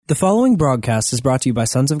The following broadcast is brought to you by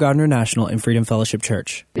Sons of God International and Freedom Fellowship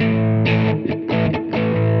Church. Hello,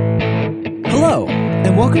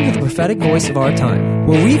 and welcome to the prophetic voice of our time,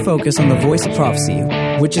 where we focus on the voice of prophecy,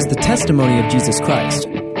 which is the testimony of Jesus Christ.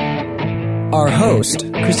 Our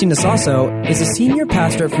host, Christina Sasso, is a senior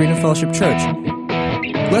pastor at Freedom Fellowship Church.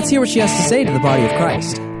 Let's hear what she has to say to the body of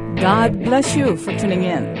Christ. God bless you for tuning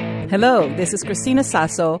in. Hello, this is Christina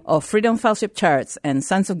Sasso of Freedom Fellowship Church and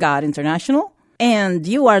Sons of God International, and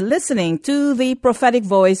you are listening to the prophetic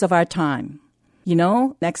voice of our time. You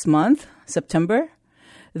know, next month, September,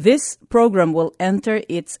 this program will enter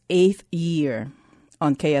its 8th year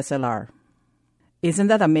on KSLR. Isn't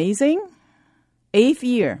that amazing? 8th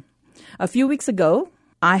year. A few weeks ago,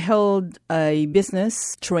 I held a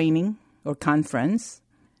business training or conference,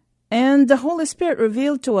 and the Holy Spirit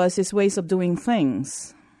revealed to us His ways of doing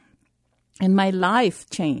things. And my life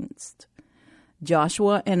changed.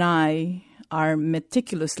 Joshua and I are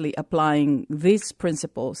meticulously applying these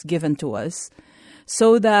principles given to us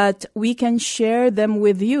so that we can share them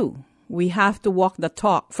with you. We have to walk the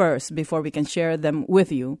talk first before we can share them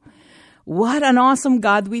with you. What an awesome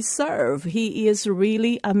God we serve. He is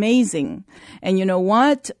really amazing. And you know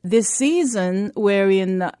what? This season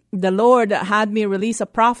wherein the Lord had me release a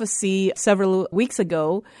prophecy several weeks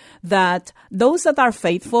ago that those that are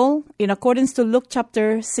faithful, in accordance to Luke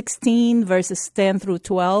chapter 16, verses 10 through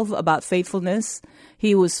 12 about faithfulness,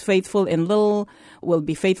 he who is faithful in little will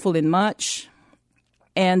be faithful in much.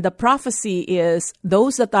 And the prophecy is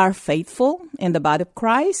those that are faithful in the body of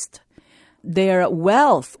Christ, their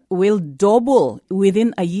wealth will double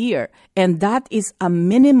within a year, and that is a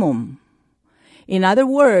minimum. In other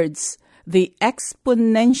words, the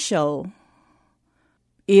exponential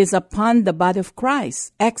is upon the body of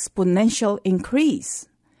Christ, exponential increase.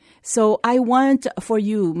 So I want for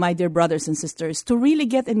you, my dear brothers and sisters, to really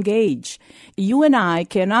get engaged. You and I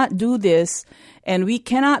cannot do this, and we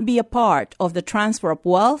cannot be a part of the transfer of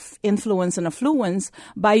wealth, influence, and affluence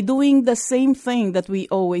by doing the same thing that we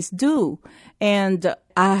always do. And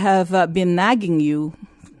I have been nagging you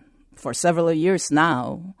for several years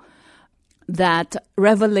now that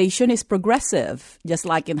revelation is progressive. Just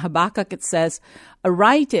like in Habakkuk it says,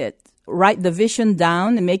 write the vision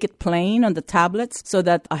down and make it plain on the tablets so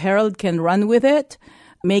that a herald can run with it.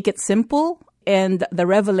 Make it simple. And the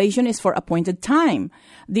revelation is for appointed time.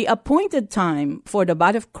 The appointed time for the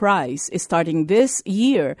body of Christ is starting this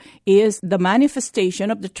year is the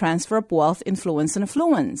manifestation of the transfer of wealth, influence, and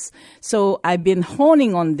affluence. So I've been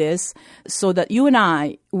honing on this so that you and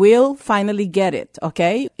I will finally get it,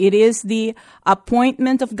 okay? It is the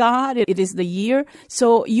appointment of God. It is the year.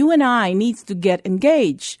 So you and I need to get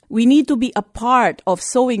engaged. We need to be a part of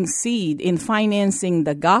sowing seed in financing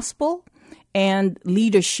the gospel and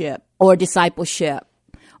leadership or discipleship.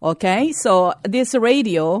 Okay, so this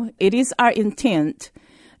radio, it is our intent.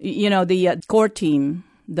 You know, the core team,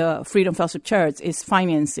 the Freedom Fellowship Church, is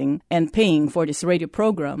financing and paying for this radio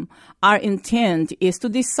program. Our intent is to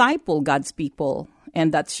disciple God's people,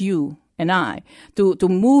 and that's you and I, to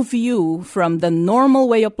move you from the normal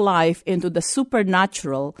way of life into the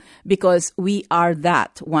supernatural, because we are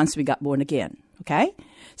that once we got born again. Okay?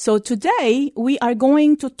 So today, we are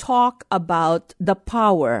going to talk about the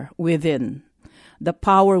power within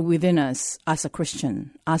us as a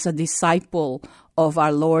Christian, as a disciple of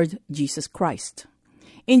our Lord Jesus Christ.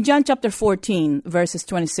 In John chapter 14, verses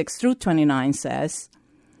 26 through 29 says,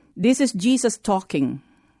 this is Jesus talking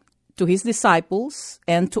to his disciples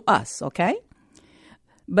and to us, okay?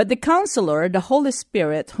 But the Counselor, the Holy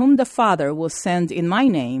Spirit, whom the Father will send in my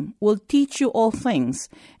name, will teach you all things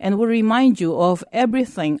and will remind you of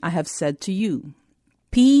everything I have said to you.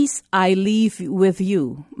 Peace I leave with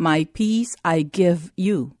you, my peace I give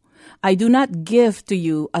you. I do not give to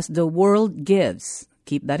you as the world gives.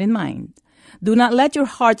 Keep that in mind. Do not let your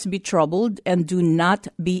hearts be troubled, and do not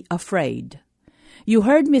be afraid. You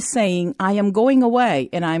heard me saying, I am going away,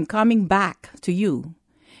 and I am coming back to you.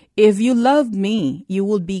 If you loved me, you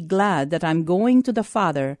will be glad that I'm going to the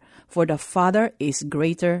Father, for the Father is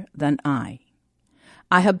greater than I.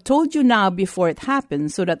 I have told you now before it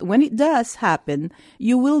happens, so that when it does happen,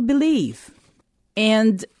 you will believe.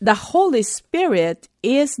 And the Holy Spirit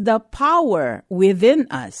is the power within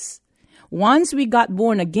us. Once we got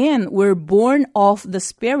born again, we're born of the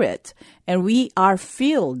Spirit, and we are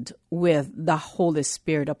filled with the Holy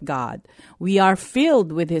Spirit of God. We are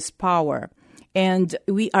filled with His power. And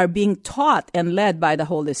we are being taught and led by the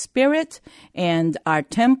Holy Spirit, and our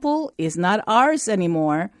temple is not ours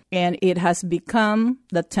anymore, and it has become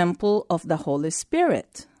the temple of the Holy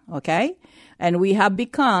Spirit, okay? And we have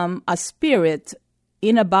become a spirit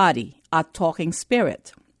in a body, a talking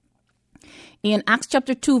spirit. In Acts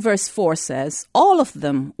chapter 2, verse 4 says, all of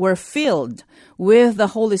them were filled with the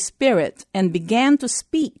Holy Spirit and began to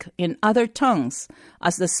speak in other tongues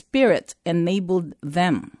as the Spirit enabled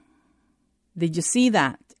them. Did you see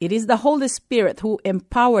that? It is the Holy Spirit who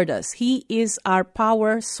empowered us. He is our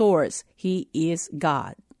power source. He is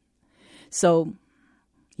God. So,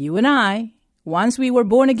 you and I, once we were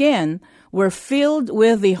born again, were filled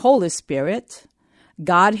with the Holy Spirit.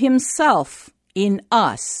 God Himself in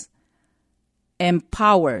us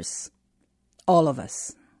empowers all of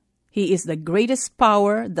us. He is the greatest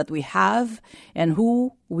power that we have and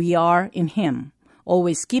who we are in Him.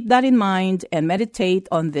 Always keep that in mind and meditate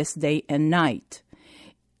on this day and night.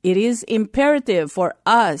 It is imperative for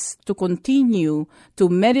us to continue to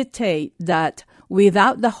meditate that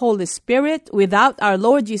without the Holy Spirit, without our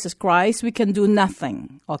Lord Jesus Christ, we can do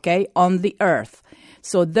nothing, okay, on the earth.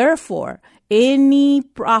 So therefore, any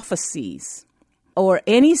prophecies or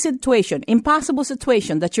any situation, impossible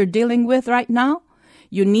situation that you're dealing with right now,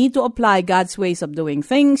 you need to apply God's ways of doing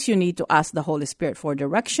things. You need to ask the Holy Spirit for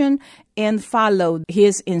direction and follow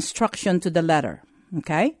His instruction to the letter,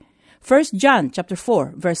 okay? 1 John chapter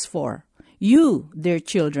 4, verse 4. You, dear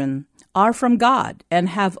children, are from God and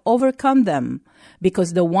have overcome them,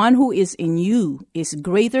 because the one who is in you is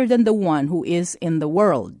greater than the one who is in the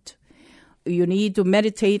world. You need to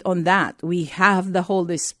meditate on that. We have the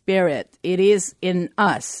Holy Spirit. It is in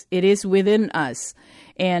us. It is within us.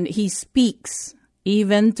 And He speaks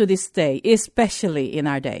even to this day, especially in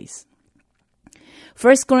our days.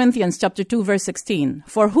 1 Corinthians chapter 2, verse 16.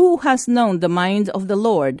 For who has known the mind of the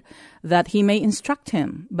Lord, that He may instruct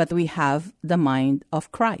him? But we have the mind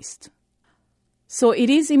of Christ. So it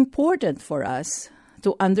is important for us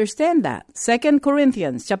to understand that. 2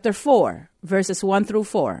 Corinthians chapter 4, verses 1 through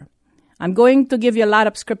 4. I'm going to give you a lot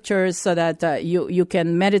of scriptures so that you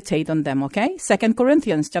can meditate on them, okay? 2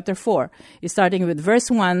 Corinthians chapter 4 is starting with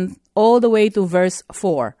verse 1 all the way to verse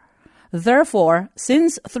 4. Therefore,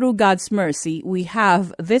 since through God's mercy we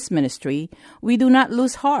have this ministry, we do not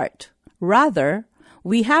lose heart. Rather,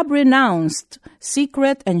 we have renounced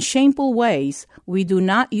secret and shameful ways. We do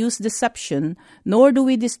not use deception, nor do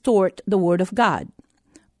we distort the word of God.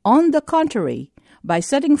 On the contrary, by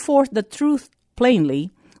setting forth the truth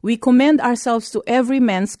plainly, we commend ourselves to every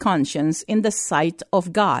man's conscience in the sight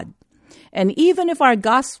of God. And even if our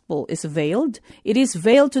gospel is veiled, it is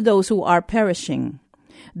veiled to those who are perishing.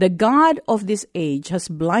 The God of this age has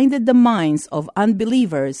blinded the minds of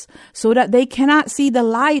unbelievers so that they cannot see the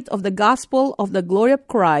light of the gospel of the glory of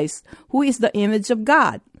Christ, who is the image of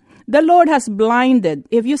God. The Lord has blinded.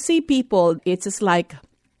 If you see people, it's just like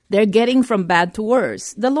they're getting from bad to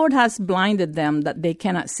worse. The Lord has blinded them that they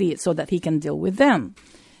cannot see it so that He can deal with them.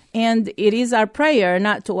 And it is our prayer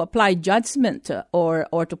not to apply judgment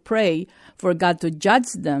or to pray for God to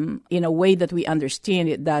judge them in a way that we understand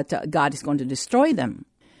it, that God is going to destroy them.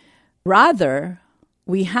 Rather,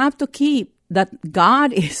 we have to keep that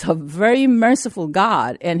God is a very merciful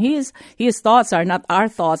God, and His thoughts are not our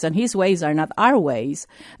thoughts, and His ways are not our ways,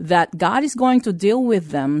 that God is going to deal with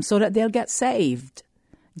them so that they'll get saved,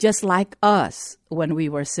 just like us when we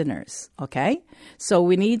were sinners, okay? So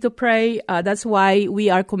we need to pray. That's why we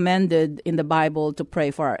are commanded in the Bible to pray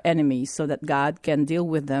for our enemies so that God can deal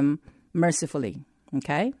with them mercifully,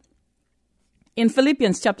 okay? In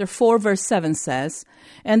Philippians chapter 4, verse 7 says,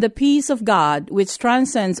 and the peace of God, which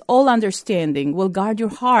transcends all understanding, will guard your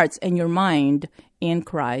hearts and your mind in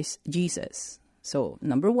Christ Jesus. So,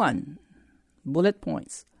 number 1, bullet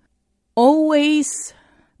points. Always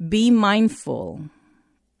be mindful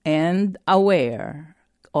and aware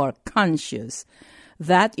or conscious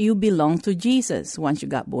that you belong to Jesus once you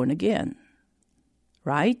got born again.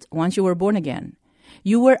 Right? Once you were born again.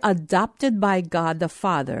 You were adopted by God the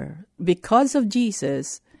Father. Because of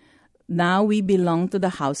Jesus, now we belong to the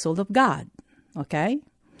household of God. Okay?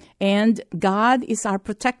 And God is our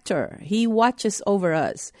protector. He watches over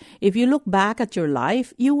us. If you look back at your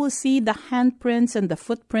life, you will see the handprints and the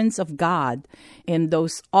footprints of God in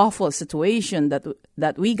those awful situations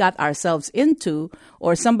that we got ourselves into,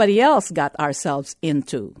 or somebody else got ourselves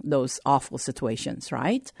into those awful situations,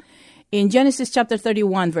 right? In Genesis chapter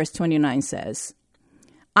 31, verse 29 says,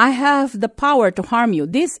 I have the power to harm you.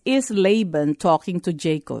 This is Laban talking to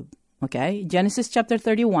Jacob. Okay? Genesis chapter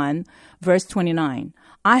 31, verse 29.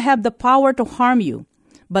 I have the power to harm you.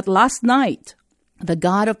 But last night, the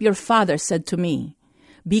God of your father said to me,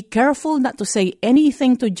 be careful not to say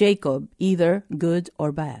anything to Jacob, either good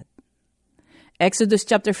or bad. Exodus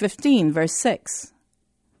chapter 15, verse 6.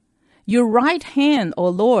 Your right hand, O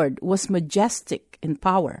Lord, was majestic in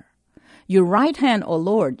power. Your right hand, O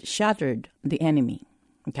Lord, shattered the enemy.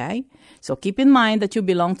 Okay? So keep in mind that you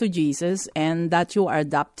belong to Jesus and that you are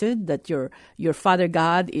adopted, that your Father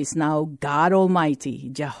God is now God Almighty,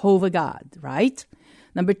 Jehovah God, right?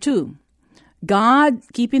 Number 2,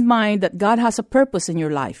 keep in mind that God has a purpose in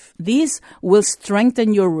your life. This will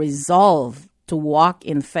strengthen your resolve to walk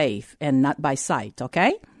in faith and not by sight,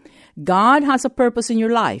 okay? God has a purpose in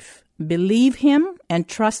your life. Believe Him and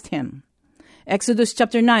trust Him. Exodus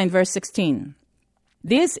chapter 9, verse 16.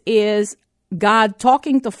 This is God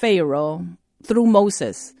talking to Pharaoh through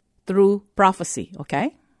Moses, through prophecy,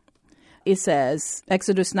 okay? It says,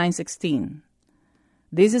 Exodus 9:16.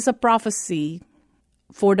 This is a prophecy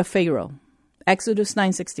for the Pharaoh. Exodus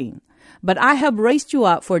 9:16. But I have raised you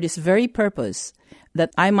up for this very purpose,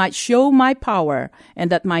 that I might show my power and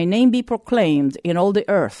that my name be proclaimed in all the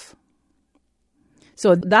earth.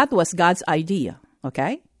 So that was God's idea,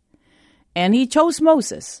 okay? And He chose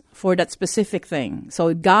Moses for that specific thing.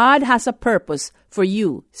 So God has a purpose for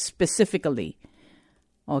you specifically,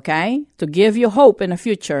 okay? To give you hope in the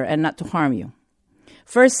future and not to harm you.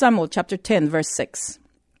 1 Samuel chapter 10, verse 6.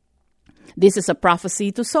 This is a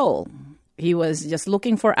prophecy to Saul. He was just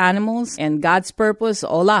looking for animals, and God's purpose,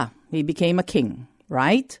 hola, he became a king,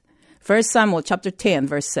 right? 1 Samuel chapter 10,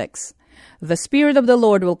 verse 6. The Spirit of the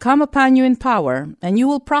Lord will come upon you in power, and you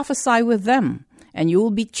will prophesy with them, and you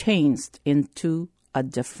will be changed into a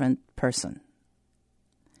different person.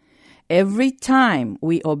 Every time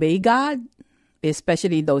we obey God,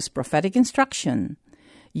 especially those prophetic instruction,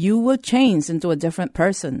 you will change into a different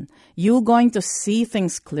person. You're going to see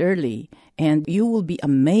things clearly, and you will be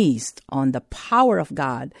amazed on the power of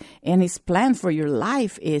God, and His plan for your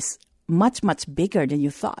life is much, much bigger than you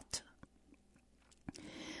thought.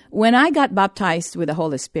 When I got baptized with the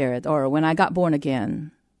Holy Spirit, or when I got born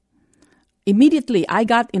again, immediately I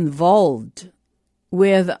got involved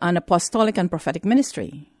with an apostolic and prophetic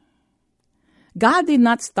ministry. God did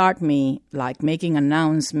not start me like making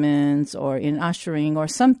announcements or in ushering or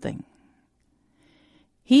something.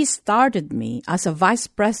 He started me as a vice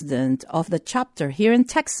president of the chapter here in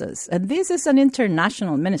Texas, and this is an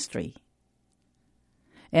international ministry.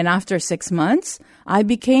 And after 6 months, I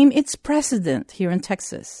became its president here in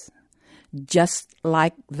Texas. Just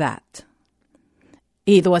like that.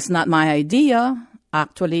 It was not my idea.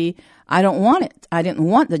 Actually, I don't want it. I didn't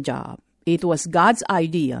want the job. It was God's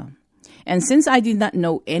idea. And since I did not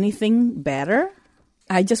know anything better,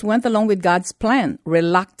 I just went along with God's plan,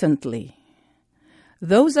 reluctantly.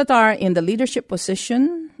 Those that are in the leadership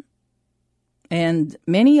position and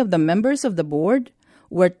many of the members of the board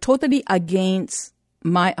were totally against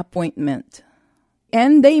my appointment.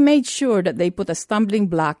 And they made sure that they put a stumbling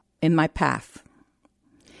block in my path.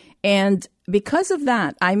 And because of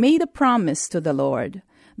that, I made a promise to the Lord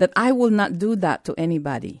that I will not do that to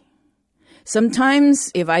anybody. Sometimes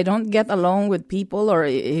if I don't get along with people, or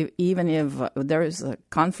even if there is a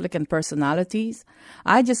conflict in personalities,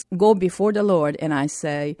 I just go before the Lord and I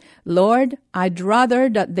say, Lord, I'd rather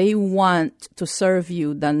that they want to serve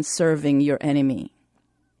you than serving your enemy.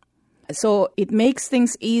 So it makes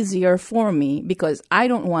things easier for me because I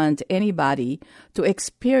don't want anybody to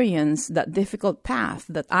experience that difficult path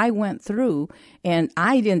that I went through, and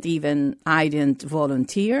I didn't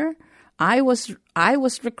volunteer. I was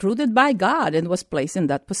recruited by God and was placed in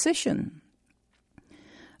that position.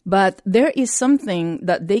 But there is something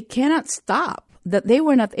that they cannot stop, that they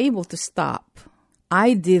were not able to stop.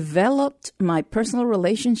 I developed my personal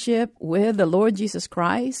relationship with the Lord Jesus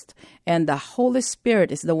Christ, and the Holy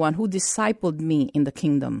Spirit is the one who discipled me in the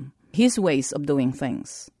kingdom, His ways of doing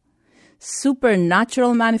things.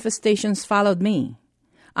 Supernatural manifestations followed me.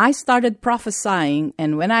 I started prophesying,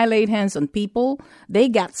 and when I laid hands on people, they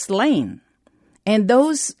got slain. And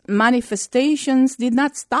those manifestations did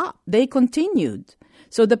not stop. They continued.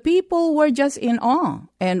 So the people were just in awe.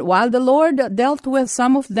 And while the Lord dealt with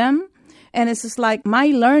some of them, and it's just like my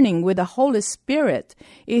learning with the Holy Spirit,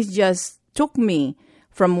 it just took me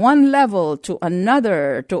from one level to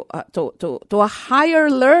another, to a higher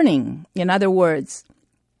learning, in other words.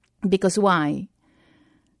 Because why?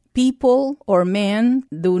 People or men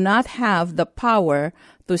do not have the power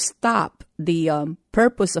to stop the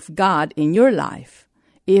purpose of God in your life.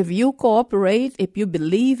 If you cooperate, if you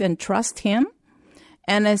believe and trust Him,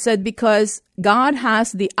 and I said, because God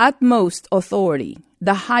has the utmost authority,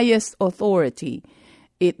 the highest authority.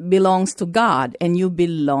 It belongs to God, and you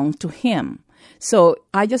belong to Him. So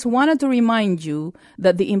I just wanted to remind you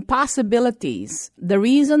that the impossibilities, the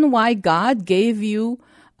reason why God gave you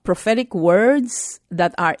prophetic words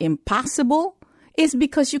that are impossible is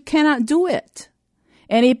because you cannot do it.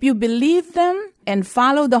 And if you believe them and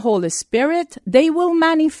follow the Holy Spirit, they will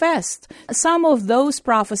manifest. Some of those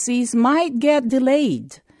prophecies might get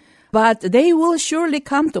delayed, but they will surely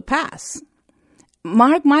come to pass.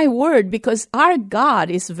 Mark my word, because our God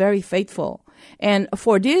is very faithful. And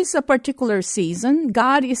for this particular season,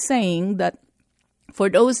 God is saying that for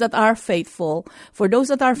those that are faithful, for those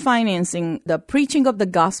that are financing the preaching of the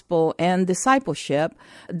gospel and discipleship,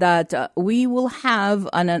 that we will have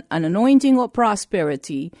an anointing of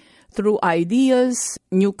prosperity through ideas,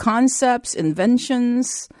 new concepts,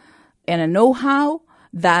 inventions, and a know-how,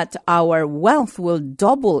 that our wealth will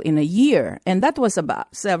double in a year. And that was about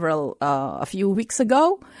a few weeks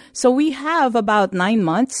ago. So we have about 9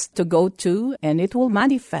 months to go to, and it will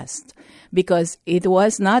manifest. Because it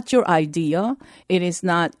was not your idea, it is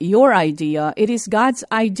not your idea, it is God's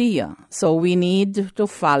idea. So we need to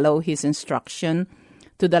follow His instruction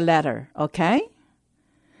to the letter, okay?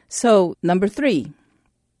 So, number 3,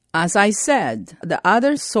 as I said, the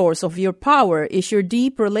other source of your power is your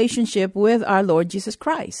deep relationship with our Lord Jesus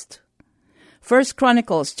Christ. 1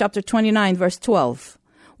 Chronicles chapter 29, verse 12,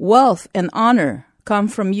 wealth and honor come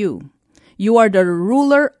from you. You are the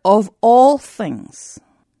ruler of all things.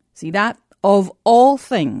 See that? Of all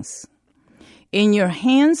things. In your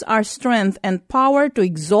hands are strength and power to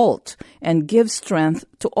exalt and give strength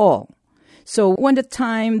to all. So when the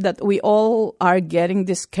time that we all are getting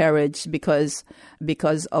discouraged because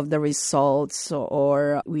of the results,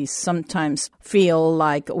 or we sometimes feel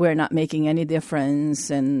like we're not making any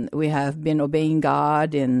difference and we have been obeying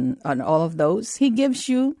God and all of those, He gives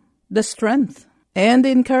you the strength and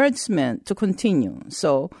the encouragement to continue.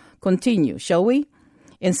 So continue, shall we?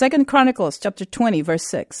 In 2 Chronicles chapter 20, verse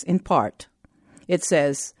 6, in part, it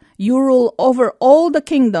says, you rule over all the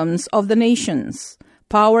kingdoms of the nations.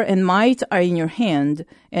 Power and might are in your hand,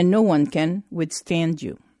 and no one can withstand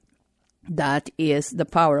you. That is the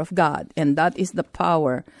power of God, and that is the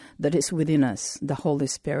power that is within us, the Holy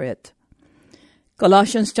Spirit.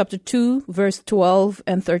 Colossians chapter 2, verse 12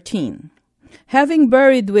 and 13. Having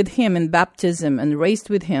buried with Him in baptism and raised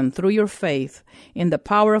with Him through your faith in the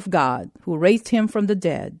power of God, who raised Him from the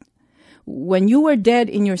dead, when you were dead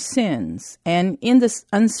in your sins and in the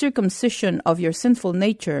uncircumcision of your sinful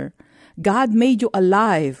nature, God made you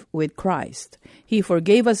alive with Christ. He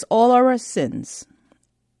forgave us all our sins.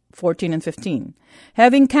 14 and 15.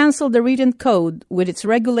 Having canceled the written code with its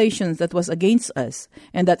regulations that was against us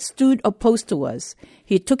and that stood opposed to us,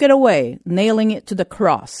 He took it away, nailing it to the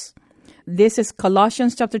cross. This is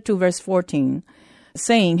Colossians chapter 2, verse 14,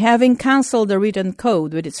 saying, having canceled the written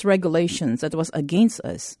code with its regulations that was against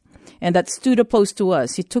us and that stood opposed to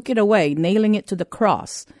us, He took it away, nailing it to the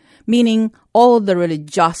cross, meaning all the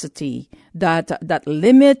religiosity that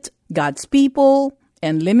limit God's people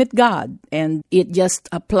and limit God. And it just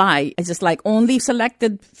apply. It's just like only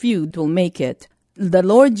selected few will make it. The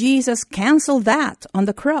Lord Jesus canceled that on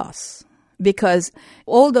the cross. Because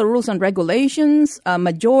all the rules and regulations, a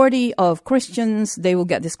majority of Christians, they will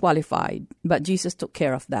get disqualified. But Jesus took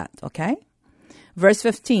care of that, okay? Verse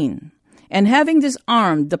 15. And having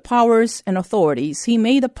disarmed the powers and authorities, He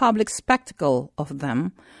made a public spectacle of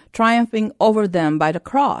them, triumphing over them by the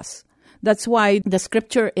cross. That's why the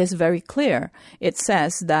scripture is very clear. It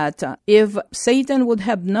says that if Satan would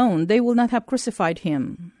have known, they would not have crucified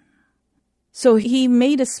Him. So He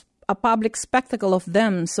made a public spectacle of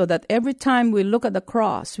them so that every time we look at the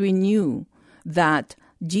cross, we knew that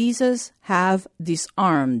Jesus have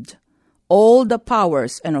disarmed all the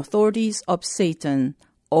powers and authorities of Satan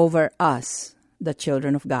over us, the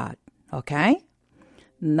children of God. Okay?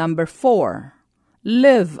 Number 4,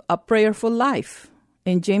 live a prayerful life.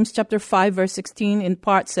 In James chapter 5, verse 16, in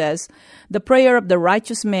part says, the prayer of the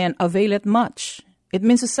righteous man availeth much. It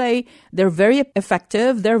means to say they're very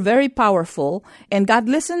effective, they're very powerful, and God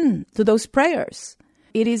listened to those prayers.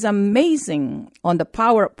 It is amazing on the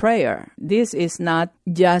power of prayer. This is not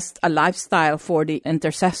just a lifestyle for the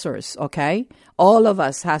intercessors, okay? All of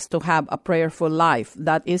us has to have a prayerful life.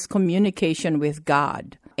 That is communication with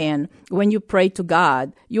God. And when you pray to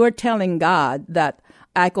God, you are telling God that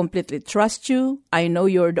I completely trust you. I know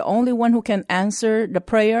you're the only one who can answer the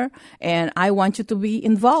prayer, and I want you to be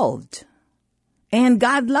involved. And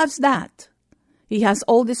God loves that. He has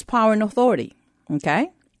all this power and authority.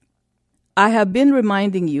 Okay? I have been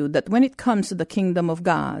reminding you that when it comes to the kingdom of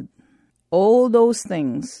God, all those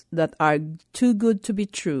things that are too good to be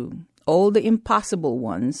true, all the impossible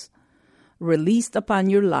ones, released upon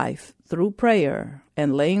your life through prayer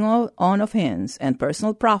and laying on of hands and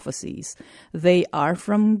personal prophecies, they are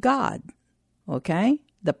from God. Okay?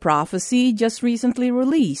 The prophecy just recently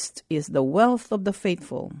released is the wealth of the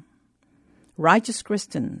faithful. Righteous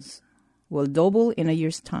Christians will double in a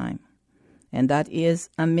year's time. and that is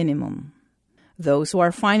a minimum. Those who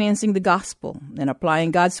are financing the gospel and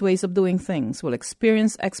applying God's ways of doing things will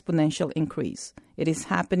experience exponential increase. It is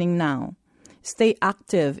happening now. Stay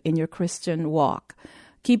active in your Christian walk.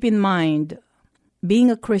 Keep in mind,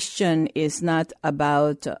 being a Christian is not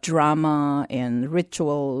about drama and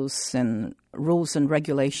rituals and rules and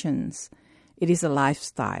regulations. It is a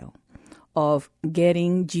lifestyle of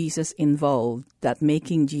getting Jesus involved, that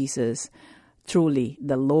making Jesus truly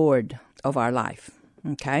the Lord of our life.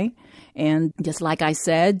 Okay? And just like I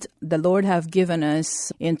said, the Lord have given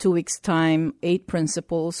us in 2 weeks' time 8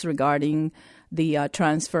 principles regarding the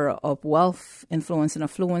transfer of wealth, influence and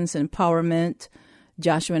affluence, and empowerment.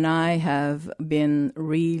 Joshua and I have been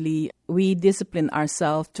we discipline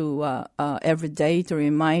ourselves to every day to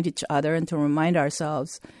remind each other and to remind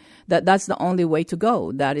ourselves that that's the only way to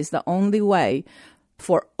go. That is the only way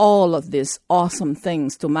for all of these awesome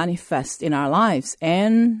things to manifest in our lives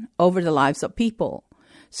and over the lives of people.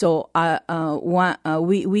 So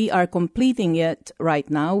we are completing it right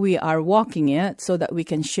now. We are walking it so that we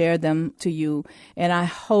can share them to you. And I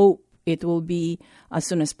hope it will be as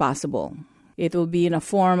soon as possible. It will be in a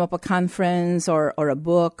form of a conference or a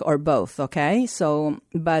book or both, okay?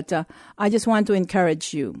 But I just want to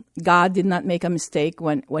encourage you. God did not make a mistake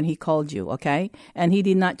when He called you, okay? And He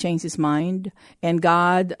did not change His mind. And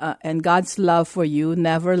God's love for you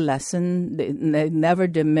never lessened, never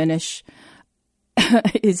diminished.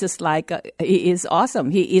 It's just like, He is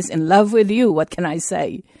awesome. He is in love with you. What can I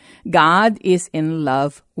say? God is in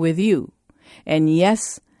love with you. And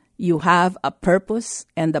yes, you have a purpose,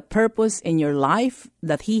 and the purpose in your life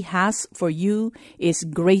that He has for you is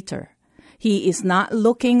greater. He is not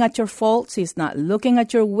looking at your faults. He's not looking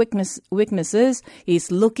at your weaknesses.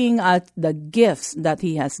 He's looking at the gifts that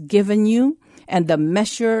He has given you and the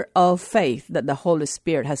measure of faith that the Holy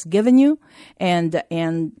Spirit has given you. And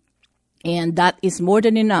that is more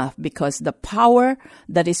than enough, because the power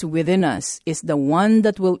that is within us is the one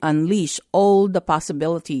that will unleash all the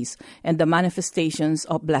possibilities and the manifestations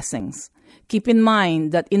of blessings. Keep in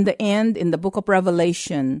mind that in the end, in the book of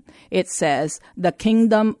Revelation, it says the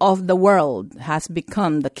kingdom of the world has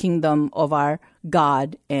become the kingdom of our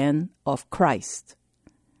God and of Christ.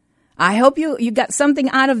 I hope you got something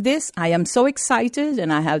out of this. I am so excited,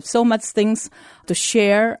 and I have so much things to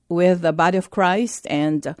share with the body of Christ,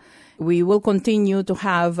 and we will continue to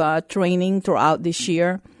have training throughout this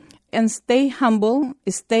year. And stay humble.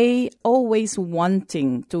 Stay always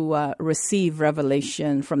wanting to receive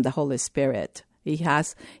revelation from the Holy Spirit. He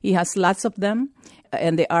has lots of them,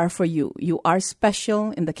 and they are for you. You are special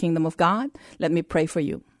in the kingdom of God. Let me pray for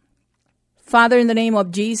you. Father, in the name of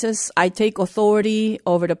Jesus, I take authority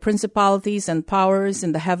over the principalities and powers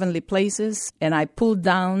in the heavenly places, and I pull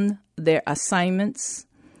down their assignments,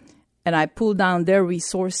 and I pull down their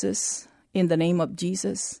resources in the name of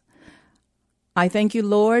Jesus. I thank you,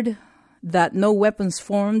 Lord, that no weapons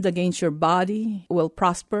formed against your body will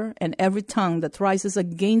prosper, and every tongue that rises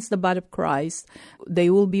against the body of Christ, they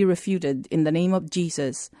will be refuted in the name of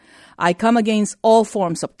Jesus. I come against all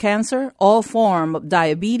forms of cancer, all form of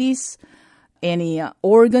diabetes, any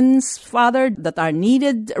organs, Father, that are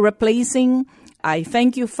needed replacing. I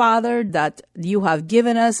thank you, Father, that you have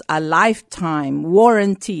given us a lifetime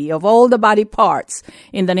warranty of all the body parts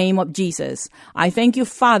in the name of Jesus. I thank you,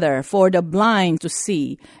 Father, for the blind to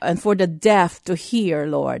see and for the deaf to hear,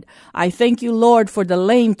 Lord. I thank you, Lord, for the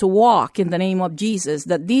lame to walk in the name of Jesus,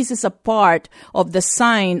 that this is a part of the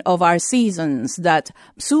sign of our seasons, that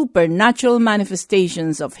supernatural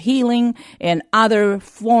manifestations of healing and other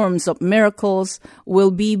forms of miracles will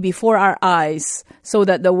be before our eyes, so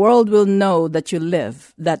that the world will know that you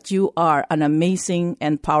live, that you are an amazing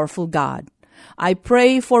and powerful God. I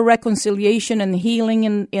pray for reconciliation and healing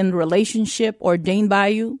in relationship ordained by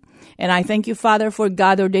you. And I thank you, Father, for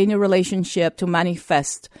God-ordained relationship to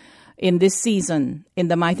manifest in this season, in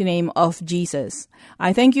the mighty name of Jesus.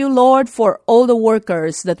 I thank you, Lord, for all the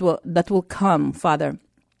workers that will come, Father,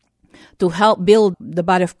 to help build the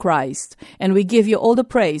body of Christ. And we give you all the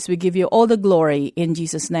praise. We give you all the glory in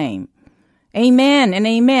Jesus' name. Amen and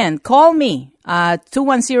amen. Call me at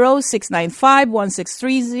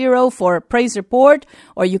 210-695-1630 for a praise report,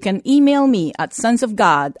 or you can email me at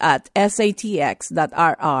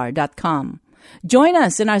sonsofgod@satx.rr.com. Join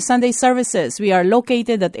us in our Sunday services. We are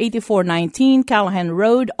located at 8419 Callahan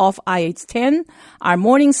Road off I-810. Our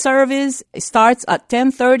morning service starts at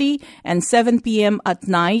 10:30 and 7 p.m. at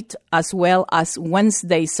night, as well as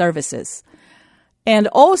Wednesday services. And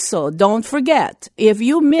also, don't forget, if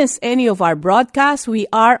you miss any of our broadcasts, we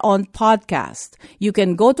are on podcast. You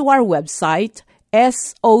can go to our website,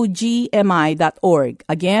 sogmi.org.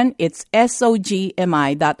 Again, it's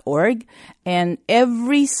sogmi.org. And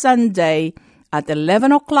every Sunday at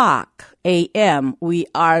 11 o'clock a.m., we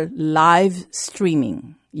are live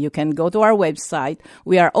streaming. You can go to our website.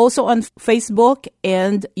 We are also on Facebook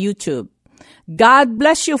and YouTube. God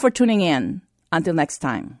bless you for tuning in. Until next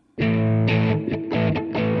time.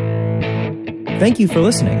 Thank you for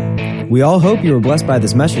listening. We all hope you were blessed by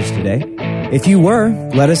this message today. If you were,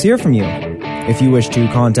 let us hear from you. If you wish to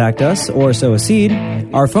contact us or sow a seed,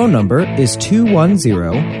 our phone number is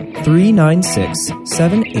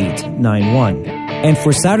 210-396-7891. And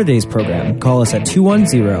for Saturday's program, call us at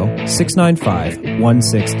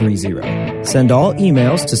 210-695-1630. Send all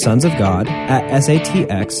emails to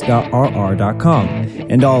sonsofgod@satx.rr.com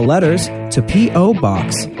and all letters to P.O.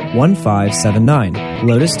 Box 1579,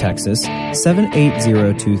 Lotus, Texas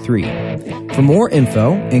 78023. For more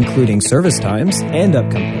info, including service times and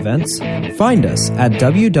upcoming events, find us at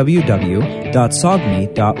www.sogmi.org.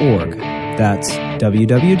 That's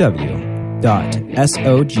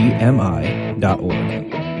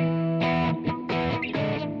www.sogmi.org.